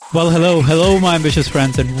Well, hello, my ambitious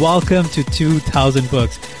friends, and welcome to 2000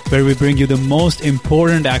 Books, where we bring you the most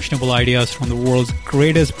important actionable ideas from the world's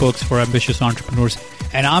greatest books for ambitious entrepreneurs.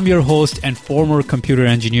 And I'm your host and former computer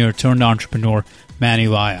engineer turned entrepreneur, Mani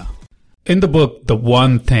Vaya. In the book, The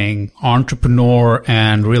One Thing, entrepreneur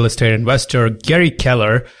and real estate investor Gary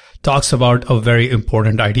Keller talks about a very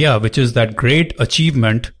important idea, which is that great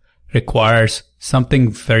achievement requires something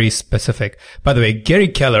very specific. By the way, Gary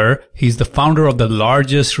Keller, he's the founder of the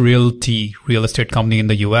largest real estate company in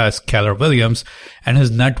the US, Keller Williams, and his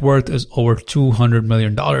net worth is over $200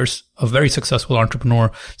 million, a very successful entrepreneur.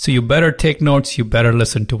 So you better take notes. You better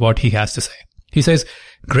listen to what he has to say. He says,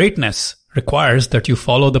 greatness requires that you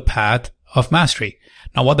follow the path of mastery.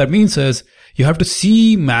 Now, what that means is you have to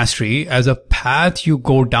see mastery as a path you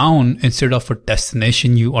go down instead of a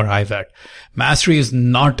destination you arrive at. Mastery is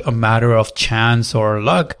not a matter of chance or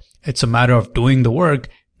luck. It's a matter of doing the work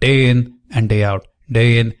day in and day out,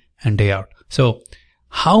 day in and day out. So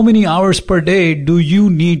how many hours per day do you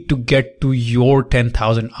need to get to your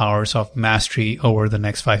 10,000 hours of mastery over the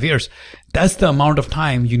next 5 years? That's the amount of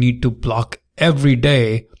time you need to block every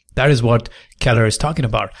day. That is what Keller is talking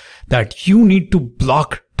about, that you need to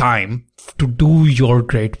block time to do your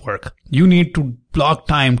great work. You need to block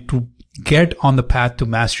time to get on the path to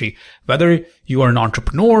mastery. Whether you are an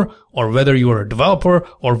entrepreneur or whether you are a developer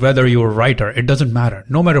or whether you're a writer, it doesn't matter.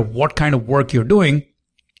 No matter what kind of work you're doing,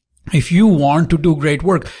 if you want to do great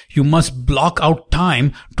work, you must block out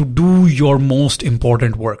time to do your most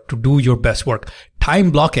important work, to do your best work.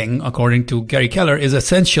 Time blocking, according to Gary Keller, is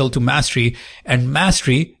essential to mastery, and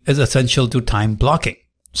mastery is essential to time blocking.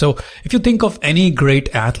 So if you think of any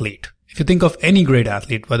great athlete,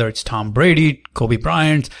 whether it's Tom Brady, Kobe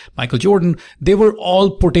Bryant, Michael Jordan, they were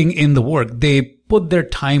all putting in the work. They put their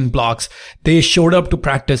time blocks. They showed up to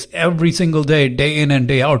practice every single day, day in and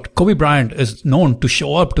day out. Kobe Bryant is known to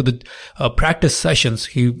show up to the practice sessions.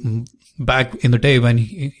 Back in the day when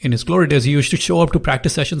in his glory days, he used to show up to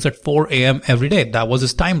practice sessions at 4 a.m. every day. That was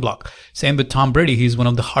his time block. Same with Tom Brady. He's one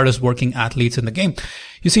of the hardest working athletes in the game.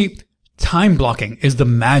 You see, time blocking is the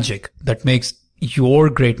magic that makes your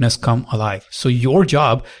greatness come alive. So your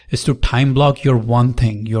job is to time block your one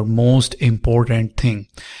thing, your most important thing.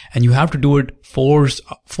 And you have to do it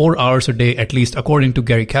 4 hours a day, at least, according to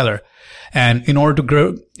Gary Keller. And in order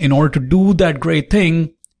to do that great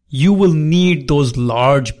thing, you will need those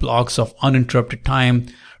large blocks of uninterrupted time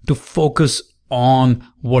to focus on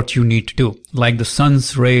what you need to do, like the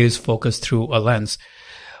sun's rays focus through a lens.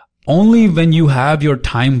 Only when you have your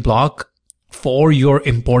time block for your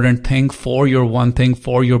important thing, for your one thing,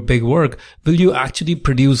 for your big work, will you actually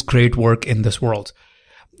produce great work in this world.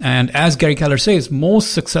 And as Gary Keller says,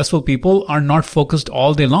 most successful people are not focused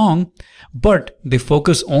all day long, but they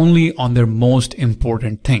focus only on their most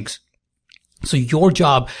important things. So your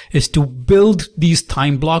job is to build these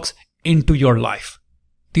time blocks into your life.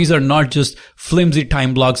 These are not just flimsy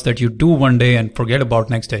time blocks that you do one day and forget about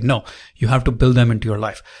next day. No, you have to build them into your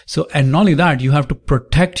life. So, and not only that, you have to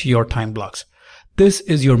protect your time blocks. This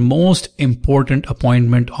is your most important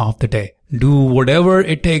appointment of the day. Do whatever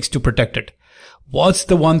it takes to protect it. What's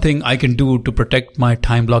the one thing I can do to protect my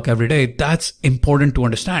time block every day? That's important to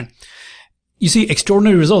understand. You see,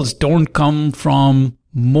 extraordinary results don't come from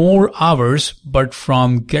more hours, but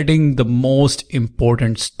from getting the most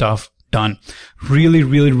important stuff done. Really,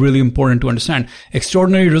 really, really important to understand.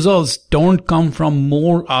 Extraordinary results don't come from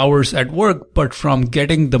more hours at work, but from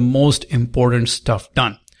getting the most important stuff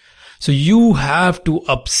done. So you have to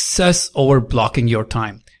obsess over blocking your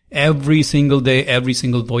time every single day, every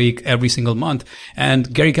single week, every single month.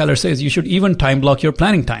 And Gary Keller says you should even time block your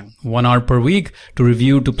planning time, 1 hour per week to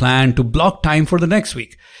review, to plan, to block time for the next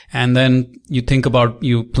week. And then you think about,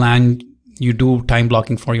 you do time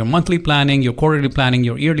blocking for your monthly planning, your quarterly planning,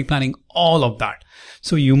 your yearly planning, all of that.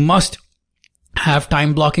 So you must have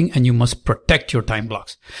time blocking and you must protect your time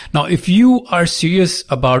blocks. Now, if you are serious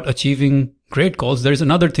about achieving great goals, there's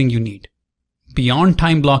another thing you need. Beyond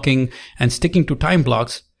time blocking and sticking to time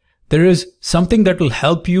blocks, there is something that will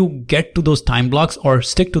help you get to those time blocks or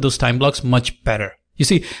stick to those time blocks much better. You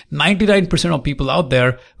see, 99% of people out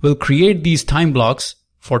there will create these time blocks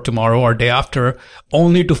for tomorrow or day after,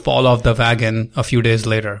 only to fall off the wagon a few days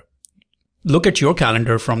later. Look at your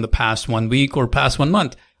calendar from the past 1 week or past 1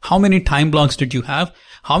 month. How many time blocks did you have?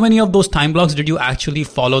 How many of those time blocks did you actually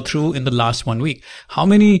follow through in the last 1 week? How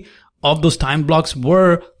many of those time blocks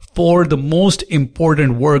were for the most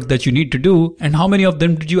important work that you need to do? And how many of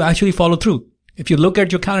them did you actually follow through? If you look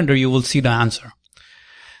at your calendar, you will see the answer.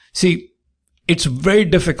 See, it's very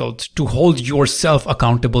difficult to hold yourself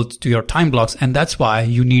accountable to your time blocks, and that's why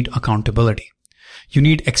you need accountability. You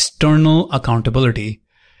need external accountability.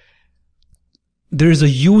 there is a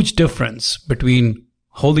huge difference between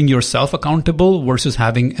holding yourself accountable versus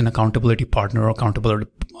having an accountability partner or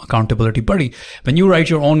accountability buddy. When you write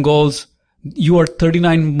your own goals, you are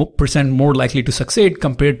 39% more likely to succeed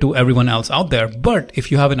compared to everyone else out there. But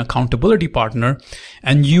if you have an accountability partner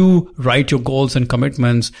and you write your goals and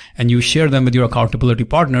commitments and you share them with your accountability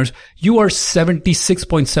partners, you are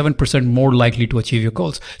 76.7% more likely to achieve your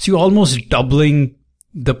goals. So you're almost doubling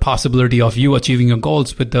the possibility of you achieving your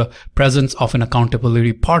goals with the presence of an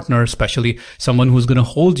accountability partner, especially someone who's going to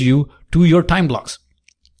hold you to your time blocks.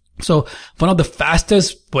 So one of the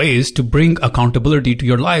fastest ways to bring accountability to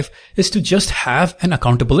your life is to just have an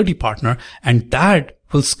accountability partner, and that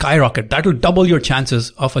will skyrocket. That will double your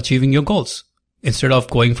chances of achieving your goals. Instead of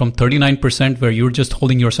going from 39% where you're just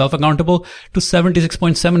holding yourself accountable to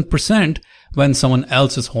 76.7% when someone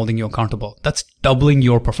else is holding you accountable. That's doubling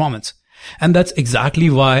your performance. And that's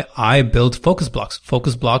exactly why I built Focus Blocks.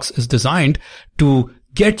 Focus Blocks is designed to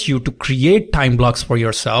get you to create time blocks for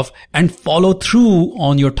yourself and follow through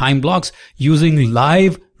on your time blocks using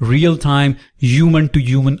live, real-time,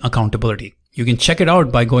 human-to-human accountability. You can check it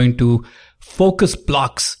out by going to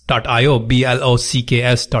focusblocks.io,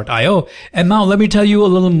 BLOCKS.io. And now let me tell you a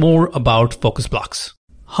little more about Focus Blocks.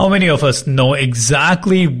 How many of us know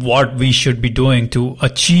exactly what we should be doing to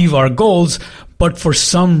achieve our goals, but for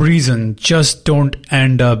some reason just don't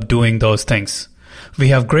end up doing those things? We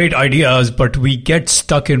have great ideas, but we get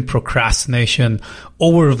stuck in procrastination,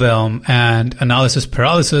 overwhelm, and analysis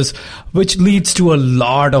paralysis, which leads to a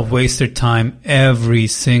lot of wasted time every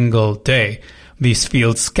single day. We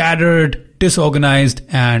feel scattered, disorganized,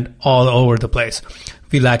 and all over the place.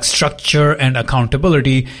 We lack structure and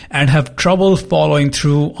accountability and have trouble following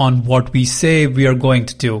through on what we say we are going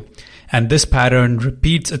to do. And this pattern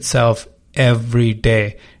repeats itself every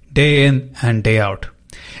day, day in and day out.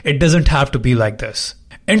 It doesn't have to be like this.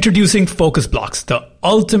 Introducing Focus Blocks, the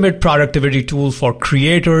ultimate productivity tool for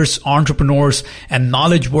creators, entrepreneurs, and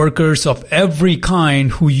knowledge workers of every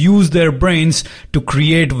kind who use their brains to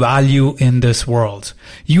create value in this world.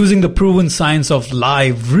 Using the proven science of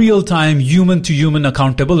live, real-time, human-to-human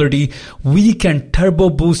accountability, we can turbo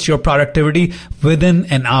boost your productivity within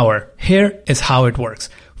an hour. Here is how it works.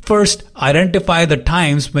 First, identify the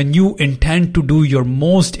times when you intend to do your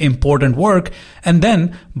most important work, and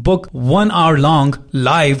then book 1 hour long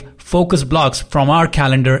live focus blocks from our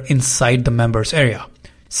calendar inside the members area.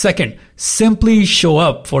 Second, simply show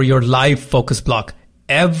up for your live focus block.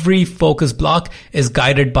 Every focus block is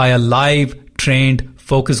guided by a live trained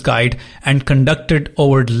focus guide and conducted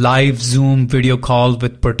over live Zoom video call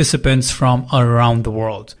with participants from around the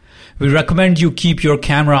world. We recommend you keep your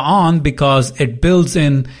camera on because it builds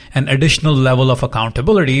in an additional level of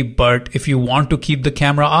accountability, but if you want to keep the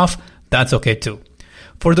camera off, that's okay too.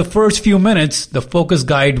 For the first few minutes, the focus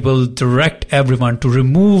guide will direct everyone to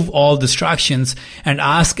remove all distractions and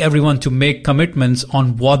ask everyone to make commitments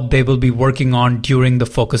on what they will be working on during the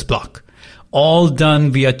focus block. All done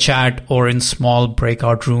via chat or in small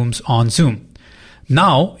breakout rooms on Zoom.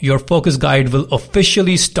 Now, your focus guide will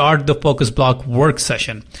officially start the focus block work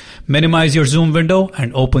session. Minimize your Zoom window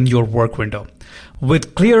and open your work window.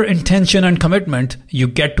 With clear intention and commitment, you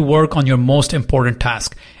get to work on your most important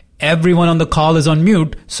task. Everyone on the call is on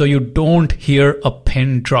mute, so you don't hear a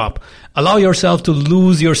pin drop. Allow yourself to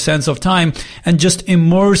lose your sense of time and just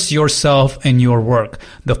immerse yourself in your work.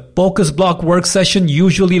 The focus block work session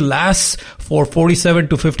usually lasts for 47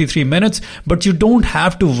 to 53 minutes, but you don't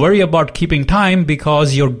have to worry about keeping time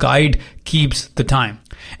because your guide keeps the time.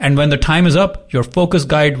 And when the time is up, your focus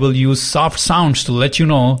guide will use soft sounds to let you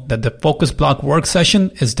know that the focus block work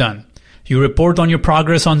session is done. You report on your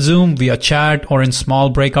progress on Zoom via chat or in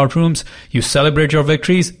small breakout rooms. You celebrate your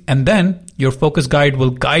victories, and then your focus guide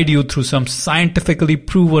will guide you through some scientifically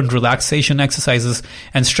proven relaxation exercises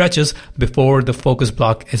and stretches before the focus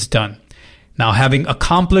block is done. Now, having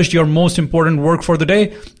accomplished your most important work for the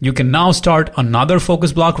day, you can now start another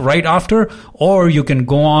focus block right after, or you can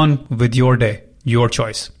go on with your day. Your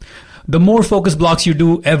choice. The more focus blocks you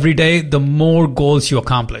do every day, the more goals you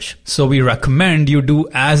accomplish. So we recommend you do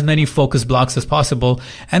as many focus blocks as possible,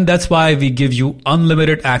 and that's why we give you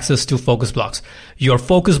unlimited access to focus blocks. Your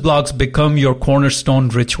focus blocks become your cornerstone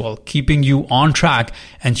ritual, keeping you on track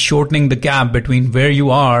and shortening the gap between where you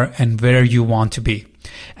are and where you want to be.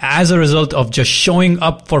 As a result of just showing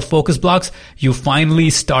up for focus blocks, you finally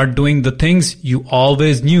start doing the things you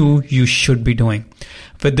always knew you should be doing.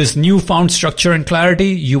 With this newfound structure and clarity,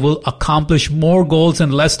 you will accomplish more goals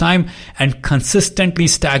in less time and consistently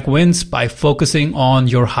stack wins by focusing on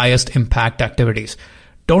your highest impact activities.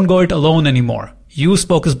 Don't go it alone anymore. Use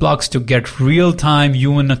Focus Blocks to get real-time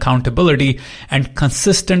human accountability and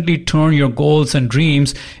consistently turn your goals and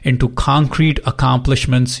dreams into concrete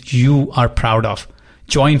accomplishments you are proud of.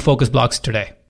 Join Focus Blocks today.